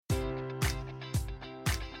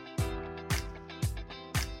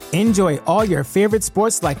Enjoy all your favorite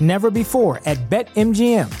sports like never before at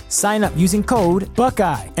BetMGM. Sign up using code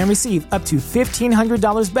Buckeye and receive up to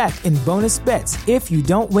 $1,500 back in bonus bets if you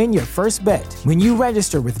don't win your first bet. When you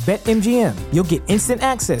register with BetMGM, you'll get instant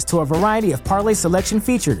access to a variety of parlay selection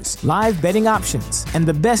features, live betting options, and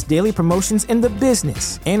the best daily promotions in the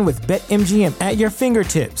business. And with BetMGM at your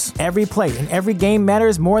fingertips, every play and every game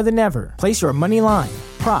matters more than ever. Place your money line,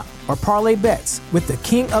 prop, or parlay bets with the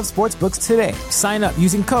king of sportsbooks today. Sign up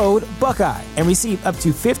using code Buckeye and receive up to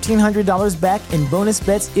 $1,500 back in bonus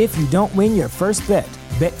bets if you don't win your first bet.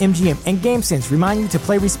 BetMGM and GameSense remind you to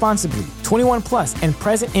play responsibly. 21 plus and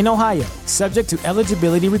present in Ohio, subject to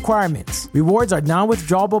eligibility requirements. Rewards are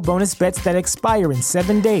non-withdrawable bonus bets that expire in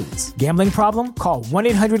 7 days. Gambling problem? Call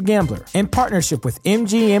 1-800-GAMBLER. In partnership with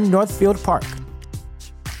MGM Northfield Park.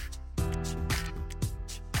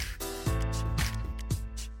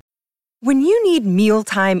 When you need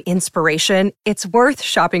mealtime inspiration, it's worth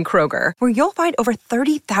shopping Kroger, where you'll find over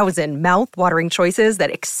 30,000 mouth-watering choices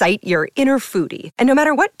that excite your inner foodie. And no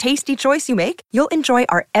matter what tasty choice you make, you'll enjoy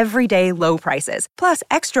our everyday low prices, plus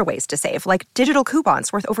extra ways to save, like digital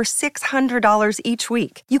coupons worth over $600 each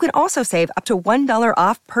week. You can also save up to $1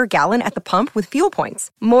 off per gallon at the pump with fuel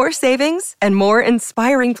points. More savings and more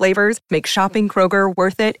inspiring flavors make shopping Kroger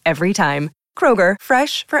worth it every time. Kroger,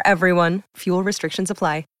 fresh for everyone. Fuel restrictions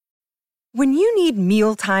apply. When you need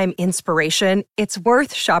mealtime inspiration, it's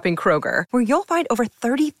worth shopping Kroger, where you'll find over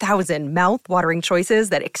 30,000 mouth-watering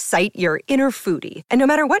choices that excite your inner foodie. And no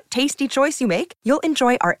matter what tasty choice you make, you'll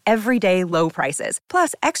enjoy our everyday low prices,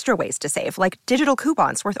 plus extra ways to save, like digital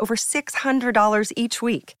coupons worth over $600 each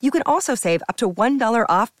week. You can also save up to $1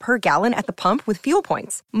 off per gallon at the pump with fuel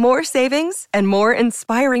points. More savings and more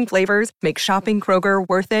inspiring flavors make shopping Kroger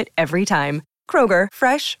worth it every time. Kroger,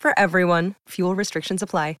 fresh for everyone. Fuel restrictions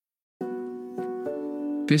apply.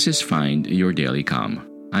 This is Find Your Daily Calm.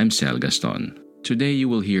 I'm Sal Gaston. Today you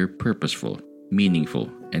will hear purposeful, meaningful,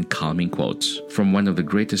 and calming quotes from one of the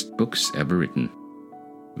greatest books ever written,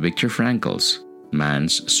 Viktor Frankl's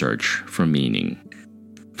Man's Search for Meaning.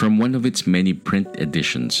 From one of its many print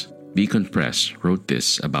editions, Beacon Press wrote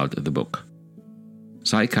this about the book.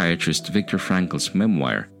 Psychiatrist Viktor Frankl's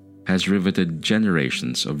memoir has riveted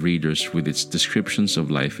generations of readers with its descriptions of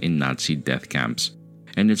life in Nazi death camps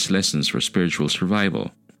and its lessons for spiritual survival.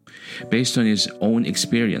 Based on his own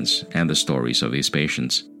experience and the stories of his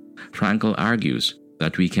patients, Frankl argues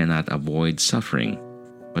that we cannot avoid suffering,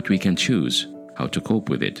 but we can choose how to cope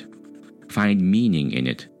with it, find meaning in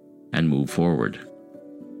it, and move forward.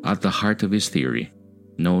 At the heart of his theory,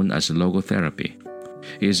 known as logotherapy,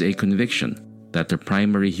 is a conviction that the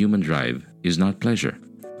primary human drive is not pleasure,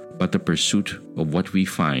 but the pursuit of what we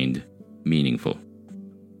find meaningful.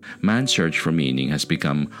 Man's Search for Meaning has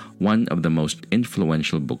become one of the most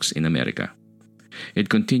influential books in America. It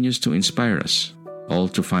continues to inspire us all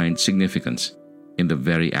to find significance in the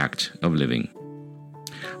very act of living.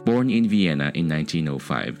 Born in Vienna in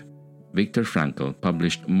 1905, Viktor Frankl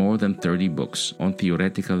published more than 30 books on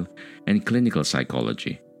theoretical and clinical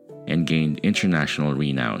psychology and gained international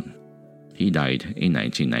renown. He died in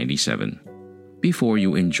 1997. Before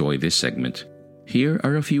you enjoy this segment, here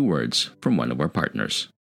are a few words from one of our partners.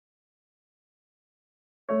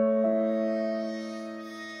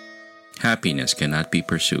 Happiness cannot be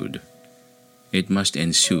pursued. It must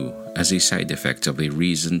ensue as a side effect of a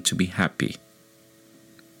reason to be happy.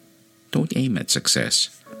 Don't aim at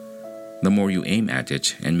success. The more you aim at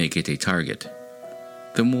it and make it a target,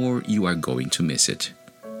 the more you are going to miss it.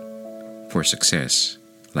 For success,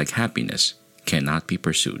 like happiness, cannot be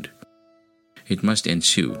pursued. It must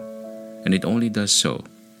ensue, and it only does so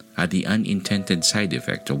at the unintended side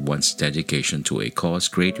effect of one's dedication to a cause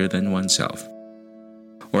greater than oneself,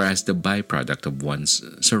 or as the byproduct of one's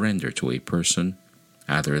surrender to a person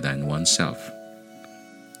other than oneself.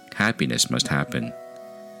 Happiness must happen,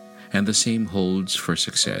 and the same holds for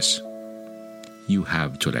success. You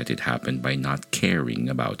have to let it happen by not caring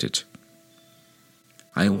about it.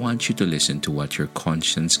 I want you to listen to what your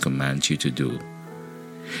conscience commands you to do,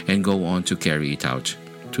 and go on to carry it out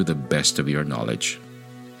to the best of your knowledge.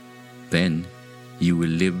 Then you will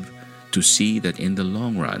live to see that in the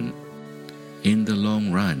long run,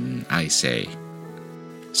 I say,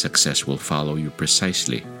 success will follow you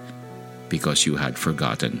precisely because you had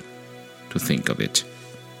forgotten to think of it.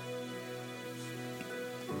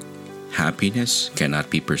 Happiness cannot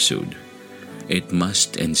be pursued. It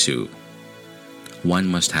must ensue. One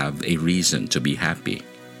must have a reason to be happy.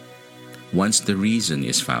 Once the reason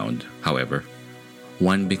is found, however,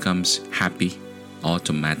 one becomes happy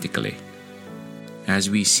automatically. As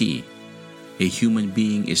we see, a human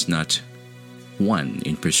being is not one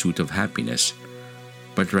in pursuit of happiness,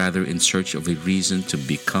 but rather in search of a reason to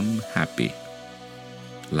become happy.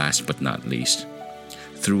 Last but not least,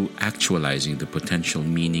 through actualizing the potential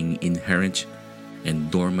meaning inherent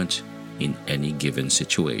and dormant in any given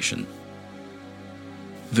situation.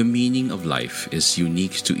 The meaning of life is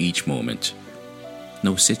unique to each moment.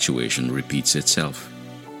 No situation repeats itself.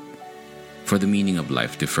 For the meaning of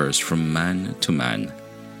life differs from man to man,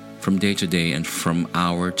 from day to day, and from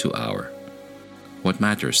hour to hour. What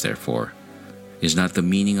matters, therefore, is not the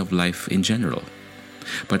meaning of life in general,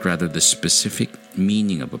 but rather the specific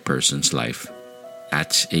meaning of a person's life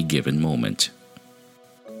at a given moment.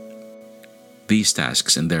 These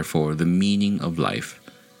tasks, and therefore the meaning of life,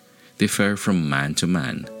 differ from man to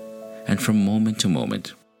man and from moment to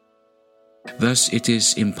moment. Thus, it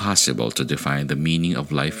is impossible to define the meaning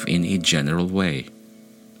of life in a general way.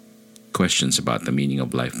 Questions about the meaning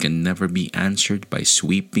of life can never be answered by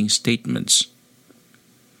sweeping statements.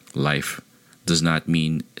 Life does not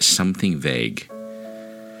mean something vague,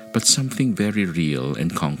 but something very real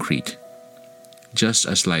and concrete, just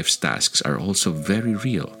as life's tasks are also very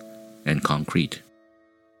real and concrete.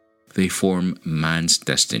 They form man's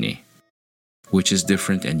destiny, which is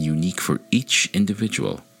different and unique for each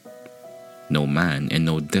individual. No man and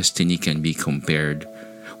no destiny can be compared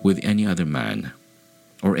with any other man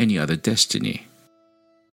or any other destiny.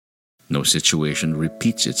 No situation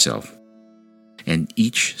repeats itself, and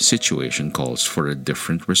each situation calls for a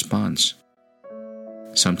different response.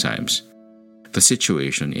 Sometimes, the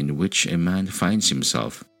situation in which a man finds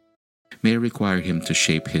himself may require him to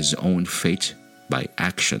shape his own fate by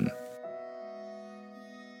action.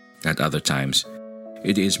 At other times,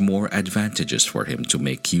 it is more advantageous for him to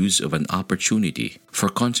make use of an opportunity for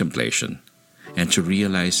contemplation and to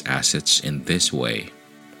realize assets in this way.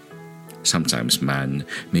 Sometimes man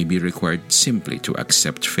may be required simply to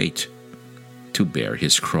accept fate, to bear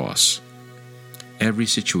his cross. Every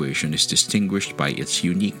situation is distinguished by its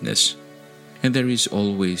uniqueness, and there is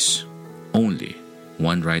always only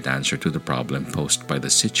one right answer to the problem posed by the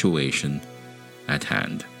situation at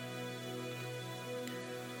hand.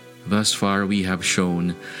 Thus far, we have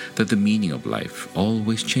shown that the meaning of life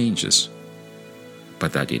always changes,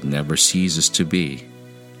 but that it never ceases to be.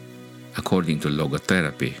 According to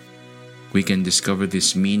logotherapy, we can discover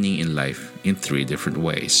this meaning in life in 3 different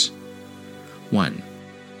ways. 1.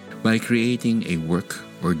 By creating a work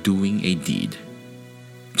or doing a deed.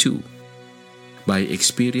 2. By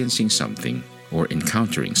experiencing something or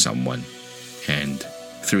encountering someone. And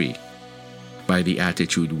 3. By the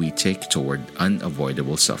attitude we take toward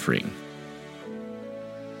unavoidable suffering.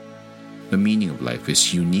 The meaning of life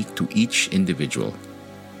is unique to each individual.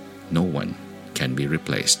 No one can be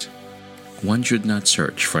replaced. One should not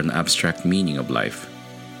search for an abstract meaning of life.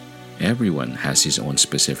 Everyone has his own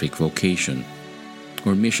specific vocation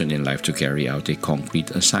or mission in life to carry out a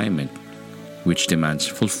concrete assignment which demands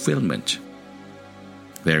fulfillment.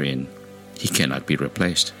 Therein, he cannot be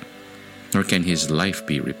replaced, nor can his life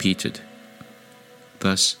be repeated.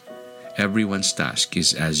 Thus, everyone's task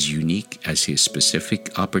is as unique as his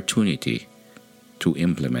specific opportunity to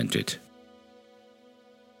implement it.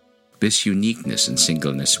 This uniqueness and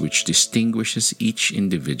singleness which distinguishes each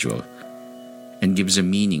individual and gives a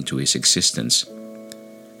meaning to his existence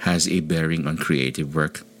has a bearing on creative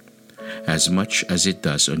work as much as it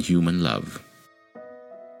does on human love.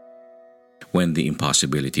 When the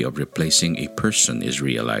impossibility of replacing a person is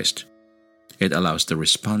realized, it allows the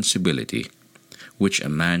responsibility which a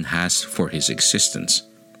man has for his existence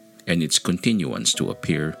and its continuance to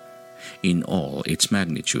appear in all its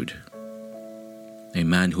magnitude. A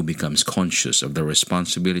man who becomes conscious of the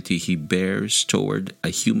responsibility he bears toward a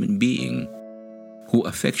human being who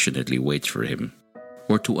affectionately waits for him,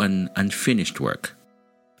 or to an unfinished work,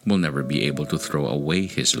 will never be able to throw away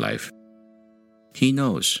his life. He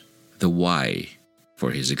knows the why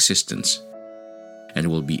for his existence and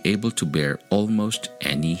will be able to bear almost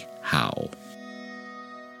any how.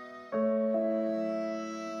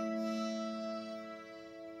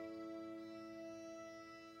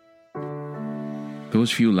 Those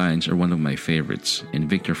few lines are one of my favorites in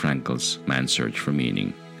Viktor Frankl's Man's Search for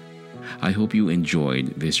Meaning. I hope you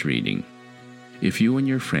enjoyed this reading. If you and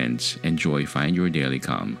your friends enjoy Find Your Daily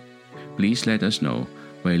Calm, please let us know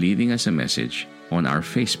by leaving us a message on our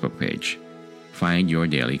Facebook page, Find Your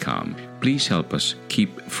Daily Calm. Please help us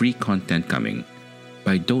keep free content coming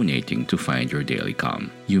by donating to Find Your Daily Calm.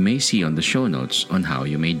 You may see on the show notes on how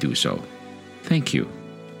you may do so. Thank you,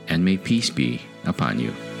 and may peace be upon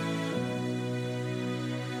you.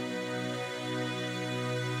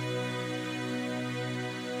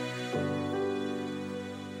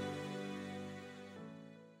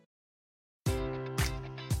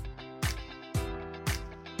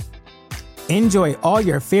 Enjoy all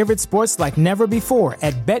your favorite sports like never before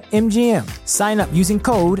at BetMGM. Sign up using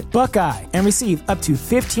code Buckeye and receive up to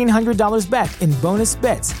 $1,500 back in bonus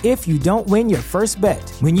bets if you don't win your first bet.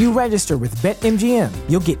 When you register with BetMGM,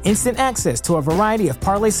 you'll get instant access to a variety of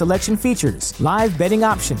parlay selection features, live betting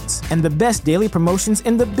options, and the best daily promotions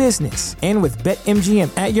in the business. And with BetMGM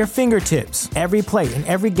at your fingertips, every play and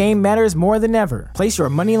every game matters more than ever. Place your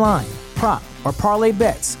money line, prop, or parlay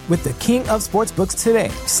bets with the king of sportsbooks today.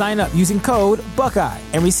 Sign up using code Buckeye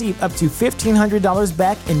and receive up to $1,500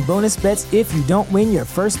 back in bonus bets if you don't win your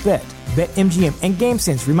first bet. BetMGM and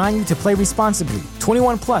GameSense remind you to play responsibly.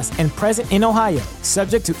 21 plus and present in Ohio,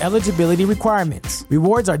 subject to eligibility requirements.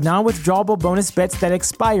 Rewards are non-withdrawable bonus bets that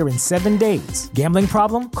expire in 7 days. Gambling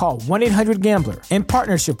problem? Call 1-800-GAMBLER in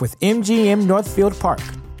partnership with MGM Northfield Park.